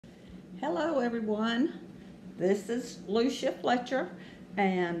Hello everyone, this is Lucia Fletcher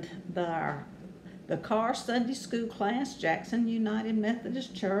and the Carr Sunday School class, Jackson United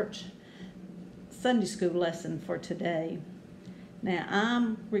Methodist Church Sunday School lesson for today. Now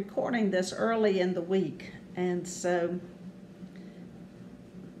I'm recording this early in the week, and so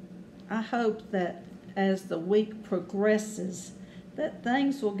I hope that as the week progresses that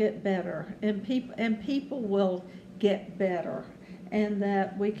things will get better and people will get better, and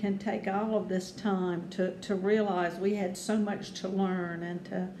that we can take all of this time to realize we had so much to learn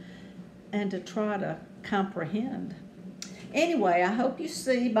and to try to comprehend. Anyway, I hope you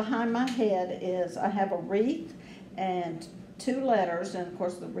see behind my head is I have a wreath and two letters, and of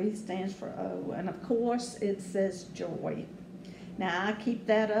course the wreath stands for O, and of course it says joy. Now I keep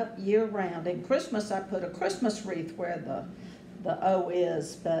that up year round. In Christmas I put a Christmas wreath where the O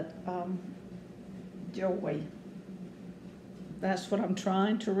is, but joy. That's what I'm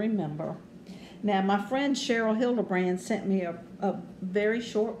trying to remember. Now, my friend Cheryl Hildebrand sent me a very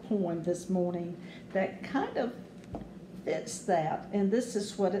short poem this morning that kind of fits that, and this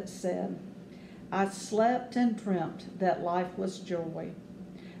is what it said. I slept and dreamt that life was joy.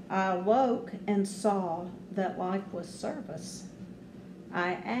 I awoke and saw that life was service.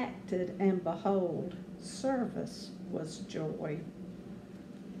 I acted and behold, service was joy.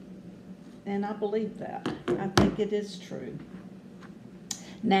 And I believe that. I think it is true.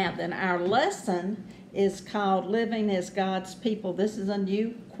 Now then, our lesson is called Living as God's People. This is a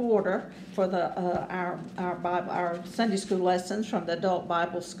new quarter for our Sunday school lessons from the Adult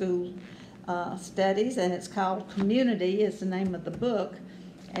Bible School studies, and it's called Community is the name of the book.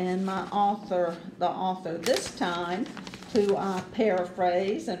 And the author this time, who I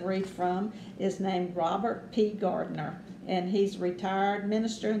paraphrase and read from, is named Robert P. Gardner, and he's a retired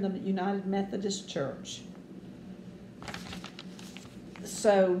minister in the United Methodist Church.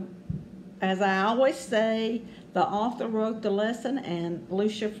 So, as I always say, the author wrote the lesson and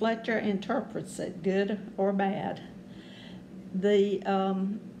Lucia Fletcher interprets it, good or bad. The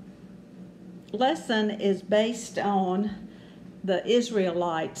lesson is based on the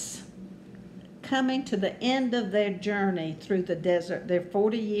Israelites coming to the end of their journey through the desert, their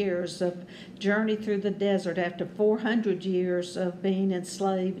 40 years of journey through the desert after 400 years of being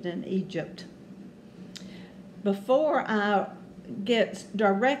enslaved in Egypt. Before I get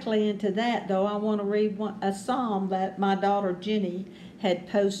directly into that, though, I want to read a psalm that my daughter Jenny had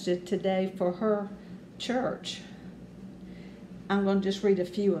posted today for her church. I'm going to just read a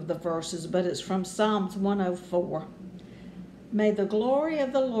few of the verses, but it's from Psalms 104. May the glory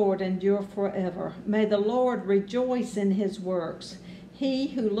of the Lord endure forever. May the Lord rejoice in his works. He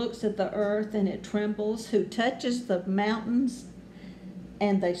who looks at the earth and it trembles, who touches the mountains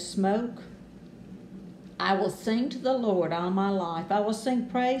and they smoke. I will sing to the Lord all my life. I will sing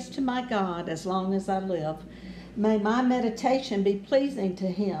praise to my God as long as I live. May my meditation be pleasing to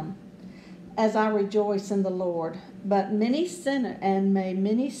him as I rejoice in the Lord. But may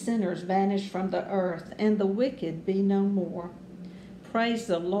many sinners vanish from the earth, and the wicked be no more. Praise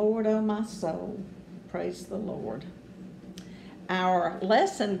the Lord, O my soul. Praise the Lord. Our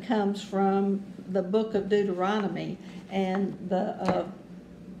lesson comes from the book of Deuteronomy, and the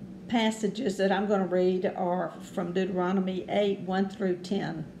passages that I'm going to read are from Deuteronomy 8, 1 through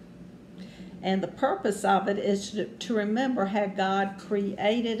 10. And the purpose of it is to remember how God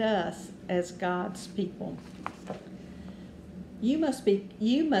created us as God's people. You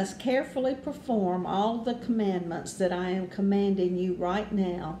must carefully perform all the commandments that I am commanding you right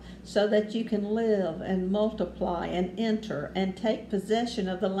now, so that you can live and multiply and enter and take possession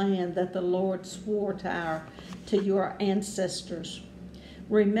of the land that the Lord swore to your ancestors.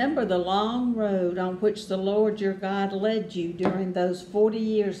 Remember the long road on which the Lord your God led you during those 40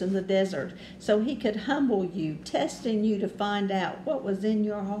 years in the desert, so he could humble you, testing you to find out what was in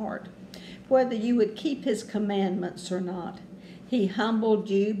your heart, whether you would keep his commandments or not. He humbled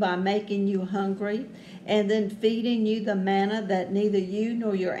you by making you hungry and then feeding you the manna that neither you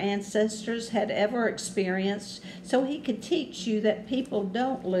nor your ancestors had ever experienced, so he could teach you that people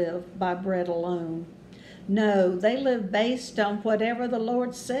don't live by bread alone. No, they live based on whatever the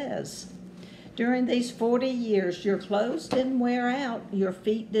Lord says. During these 40 years, your clothes didn't wear out, your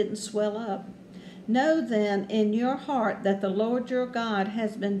feet didn't swell up. Know then in your heart that the Lord your God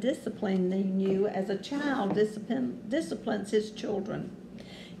has been disciplining you as a child disciplines his children.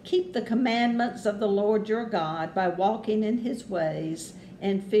 Keep the commandments of the Lord your God by walking in his ways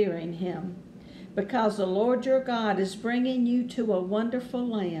and fearing him, because the Lord your God is bringing you to a wonderful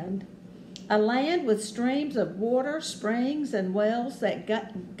land, A land with streams of water, springs, and wells that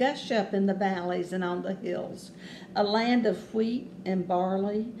gush up in the valleys and on the hills. A land of wheat and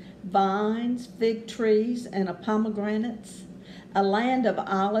barley, vines, fig trees, and pomegranates. A land of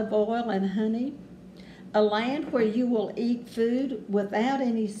olive oil and honey. A land where you will eat food without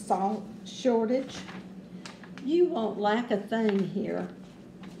any salt shortage. You won't lack a thing here.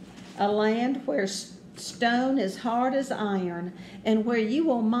 A land where stone is hard as iron, and where you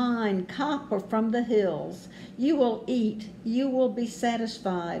will mine copper from the hills. You will eat, you will be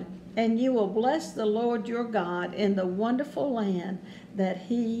satisfied, and you will bless the Lord your God in the wonderful land that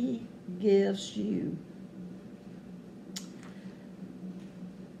he gives you.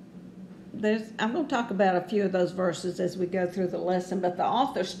 I'm going to talk about a few of those verses as we go through the lesson, but the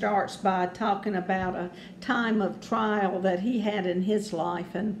author starts by talking about a time of trial that he had in his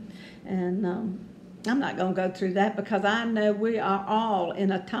life, and I'm not going to go through that because I know we are all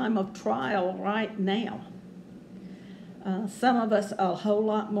in a time of trial right now. Some of us a whole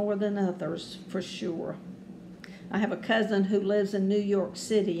lot more than others, for sure. I have a cousin who lives in New York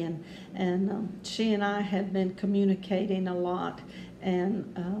City, and she and I have been communicating a lot,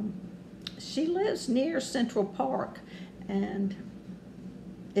 and she lives near Central Park, and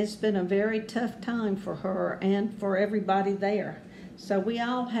it's been a very tough time for her and for everybody there. So we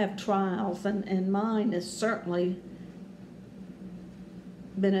all have trials, and mine has certainly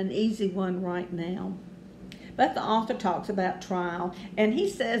been an easy one right now. But the author talks about trial, and he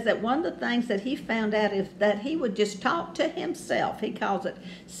says that one of the things that he found out is that he would just talk to himself. He calls it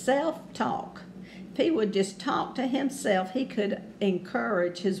self-talk. If he would just talk to himself, he could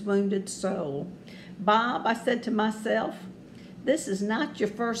encourage his wounded soul. Bob, I said to myself, this is not your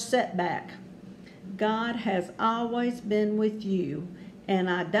first setback. God has always been with you, and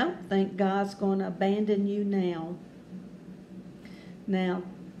I don't think God's going to abandon you now. Now,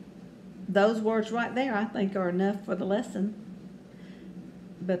 those words right there, I think, are enough for the lesson.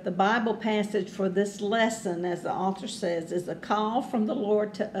 But the Bible passage for this lesson, as the author says, is a call from the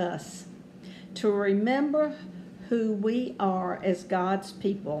Lord to us to remember who we are as God's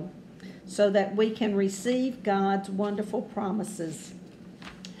people so that we can receive God's wonderful promises.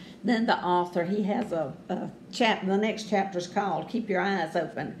 Then the author, he has a chapter, the next chapter is called Keep Your Eyes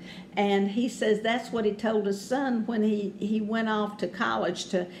Open. And he says that's what he told his son when he went off to college.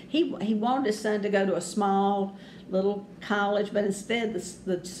 He wanted his son to go to a small little college, but instead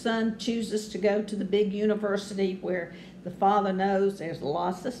the son chooses to go to the big university where the father knows there's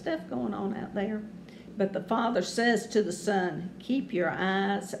lots of stuff going on out there. But the father says to the son, keep your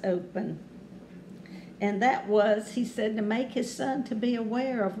eyes open. And that was, he said, to make his son to be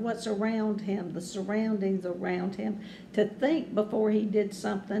aware of what's around him, the surroundings around him, to think before he did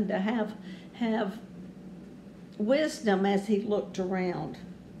something, to have wisdom as he looked around.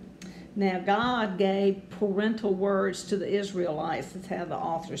 Now, God gave parental words to the Israelites. That's how the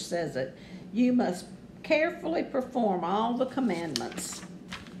author says it. You must carefully perform all the commandments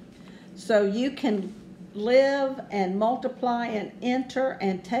so you can live and multiply and enter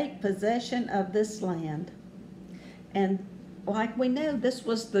and take possession of this land. And like we know, this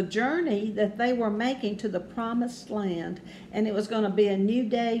was the journey that they were making to the promised land, and it was going to be a new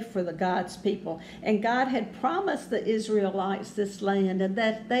day for the God's people. And God had promised the Israelites this land and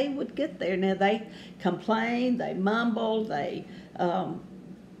that they would get there. Now, they complained, they mumbled, they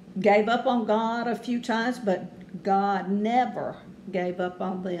gave up on God a few times, but God never gave up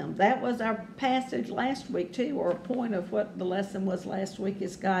on them. That was our passage last week too, or a point of what the lesson was last week,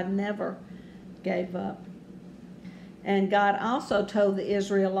 is God never gave up. And God also told the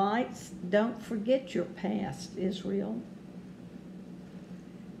Israelites, don't forget your past, Israel.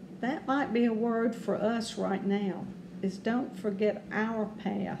 That might be a word for us right now, is don't forget our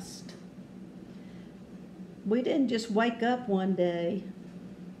past. We didn't just wake up one day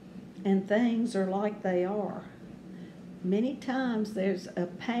and things are like they are. Many times there's a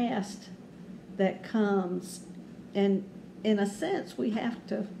past that comes, and in a sense we have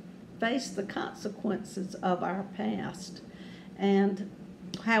to face the consequences of our past. And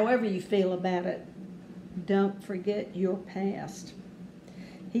however you feel about it, don't forget your past.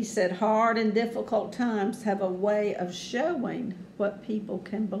 He said hard and difficult times have a way of showing what people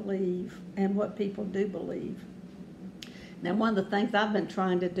can believe and what people do believe. Now, one of the things I've been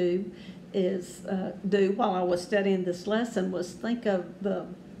trying to do while I was studying this lesson was think of the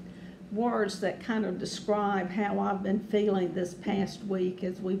words that kind of describe how I've been feeling this past week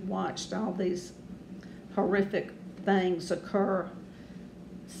as we've watched all these horrific things occur.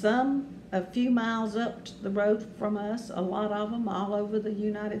 Some a few miles up the road from us, a lot of them all over the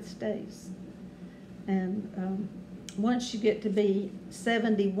United States. And once you get to be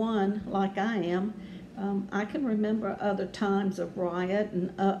 71, like I am, I can remember other times of riot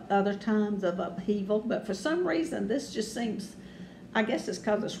and other times of upheaval, but for some reason this just seems, I guess it's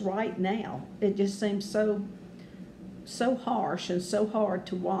because it's right now, it just seems so harsh and so hard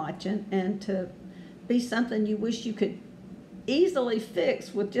to watch, and to be something you wish you could easily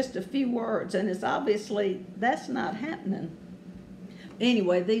fix with just a few words, and it's obviously that's not happening.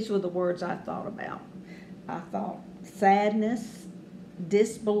 Anyway, these were the words I thought about. I thought sadness,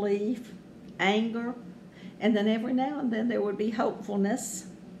 disbelief, anger, and then every now and then there would be hopefulness,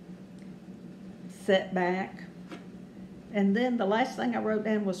 setback, and then the last thing I wrote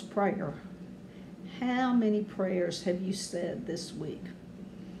down was prayer. How many prayers have you said this week?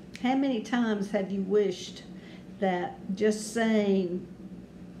 How many times have you wished that just saying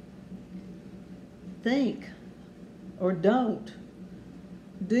think or don't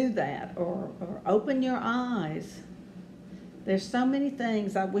do that, or open your eyes? There's so many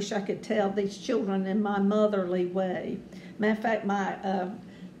things I wish I could tell these children in my motherly way. Matter of fact, my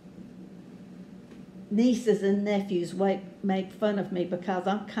nieces and nephews make fun of me because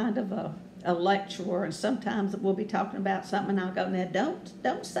I'm kind of a lecturer, and sometimes we'll be talking about something and I'll go, now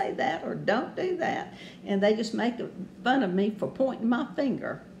don't say that or don't do that, and they just make fun of me for pointing my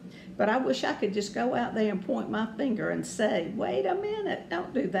finger. But I wish I could just go out there and point my finger and say, wait a minute,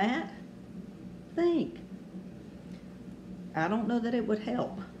 don't do that. Think. I don't know that it would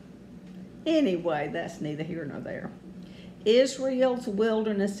help. Anyway, that's neither here nor there. Israel's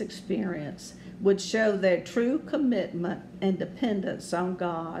wilderness experience would show their true commitment and dependence on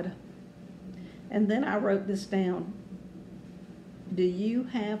God. And then I wrote this down. Do you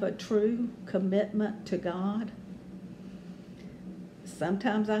have a true commitment to God?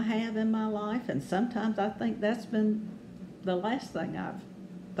 Sometimes I have in my life, and sometimes I think that's been the last thing I've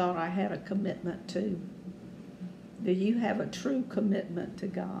thought I had a commitment to. Do you have a true commitment to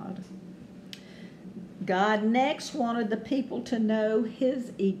God? God next wanted the people to know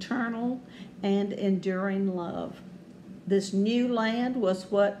His eternal and enduring love. This new land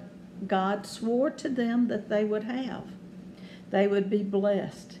was what God swore to them that they would have. They would be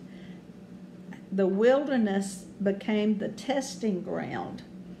blessed. The wilderness became the testing ground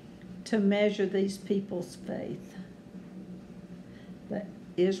to measure these people's faith. The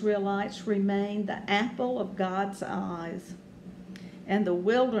Israelites remained the apple of God's eyes, and the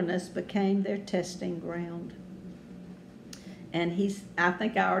wilderness became their testing ground. And I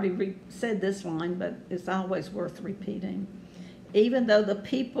think I already said this line, but it's always worth repeating. Even though the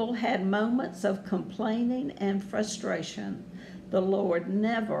people had moments of complaining and frustration, the Lord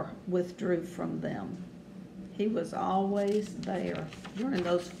never withdrew from them. He was always there during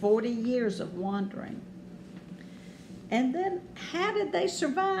those 40 years of wandering. And then how did they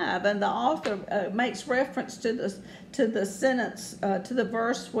survive? And the author makes reference to the sentence, to the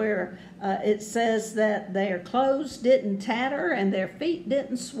verse where it says that their clothes didn't tatter and their feet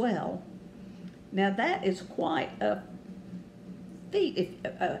didn't swell. Now that is quite a feat,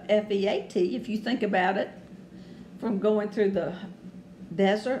 F-E-A-T, if you think about it. From going through the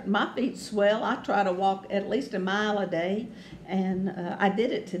desert, my feet swell. I try to walk at least a mile a day, and I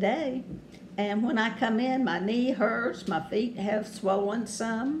did it today. And when I come in, my knee hurts, my feet have swollen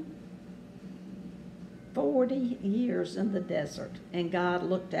some. 40 years in the desert, and God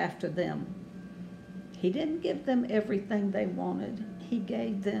looked after them. He didn't give them everything they wanted. He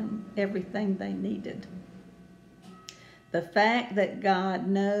gave them everything they needed. The fact that God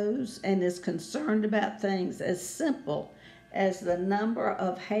knows and is concerned about things as simple as the number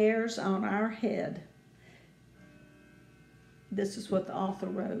of hairs on our head, this is what the author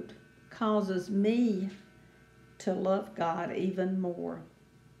wrote, causes me to love God even more.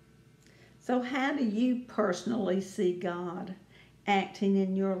 So how do you personally see God acting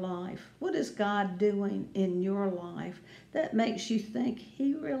in your life? What is God doing in your life that makes you think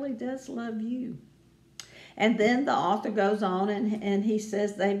He really does love you? And then the author goes on and he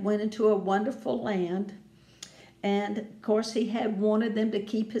says they went into a wonderful land. And of course he had wanted them to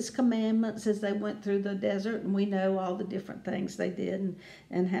keep His commandments as they went through the desert. And we know all the different things they did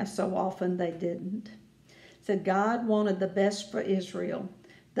and how so often they didn't. So God wanted the best for Israel.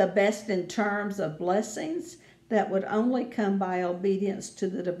 The best in terms of blessings that would only come by obedience to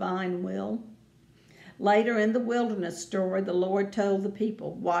the divine will. Later in the wilderness story, the Lord told the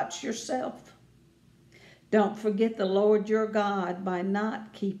people, watch yourself. Don't forget the Lord your God by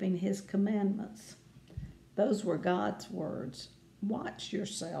not keeping His commandments. Those were God's words. Watch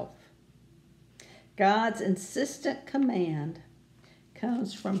yourself. God's insistent command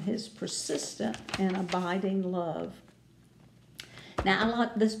comes from His persistent and abiding love. Now, I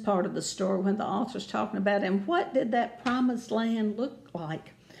like this part of the story when the author's talking about, and what did that promised land look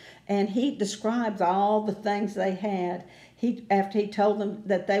like? And he describes all the things they had. After he told them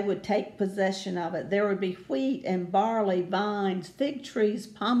that they would take possession of it, there would be wheat and barley, vines, fig trees,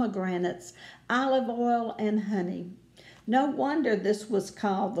 pomegranates, olive oil, and honey. No wonder this was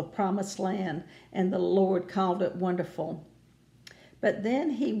called the promised land, and the Lord called it wonderful. But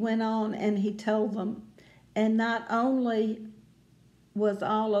then he went on and he told them, and not only was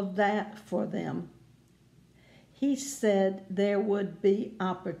all of that for them, he said there would be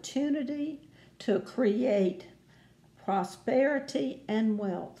opportunity to create prosperity and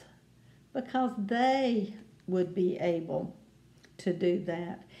wealth because they would be able to do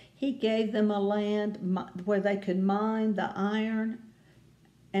that. He gave them a land where they could mine the iron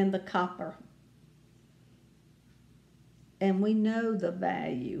and the copper. And we know the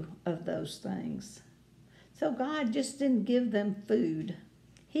value of those things. So God just didn't give them food.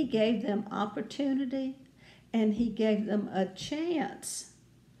 He gave them opportunity, and he gave them a chance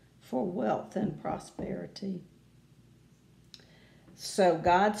for wealth and prosperity. So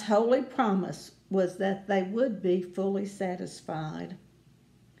God's holy promise was that they would be fully satisfied.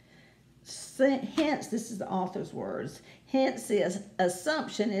 Hence, this is the author's words, hence the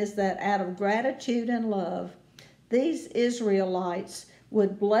assumption is that out of gratitude and love, these Israelites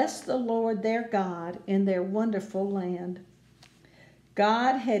would bless the Lord their God in their wonderful land.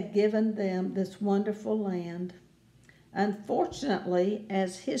 God had given them this wonderful land. Unfortunately,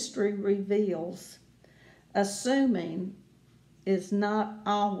 as history reveals, assuming is not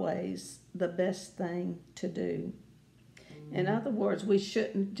always the best thing to do. In other words, we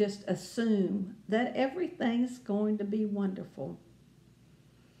shouldn't just assume that everything's going to be wonderful,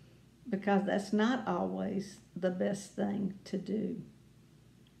 because that's not always the best thing to do.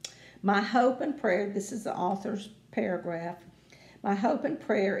 My hope and prayer, this is the author's paragraph, my hope and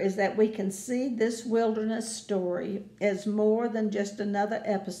prayer is that we can see this wilderness story as more than just another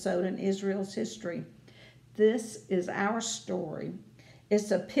episode in Israel's history. This is our story.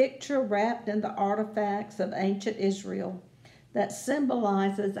 It's a picture wrapped in the artifacts of ancient Israel that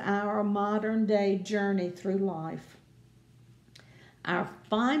symbolizes our modern day journey through life. Our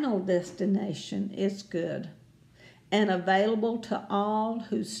final destination is good and available to all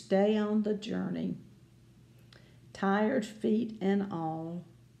who stay on the journey, tired feet and all.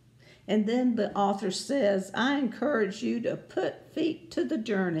 And then the author says, I encourage you to put feet to the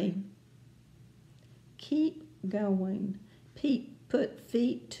journey. Keep going. Put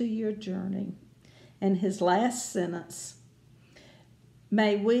feet to your journey. And his last sentence,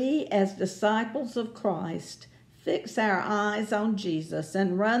 may we as disciples of Christ fix our eyes on Jesus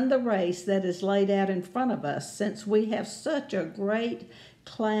and run the race that is laid out in front of us, since we have such a great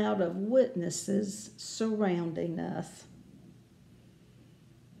cloud of witnesses surrounding us.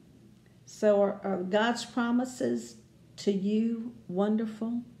 So are God's promises to you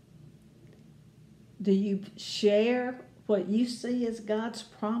wonderful? Do you share what you see as God's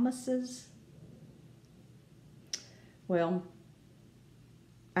promises? Well,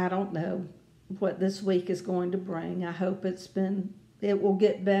 I don't know what this week is going to bring. I hope it will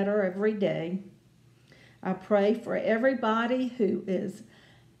get better every day. I pray for everybody who is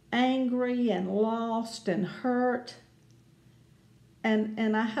angry and lost and hurt.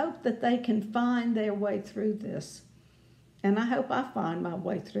 And I hope that they can find their way through this. And I hope I find my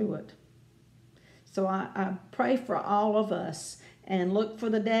way through it. So I pray for all of us and look for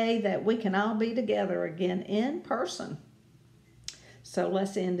the day that we can all be together again in person. So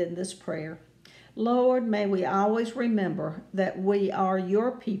let's end in this prayer. Lord, may we always remember that we are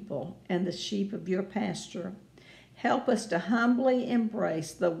your people and the sheep of your pasture. Help us to humbly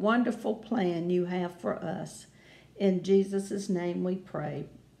embrace the wonderful plan you have for us. In Jesus' name we pray.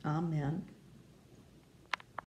 Amen.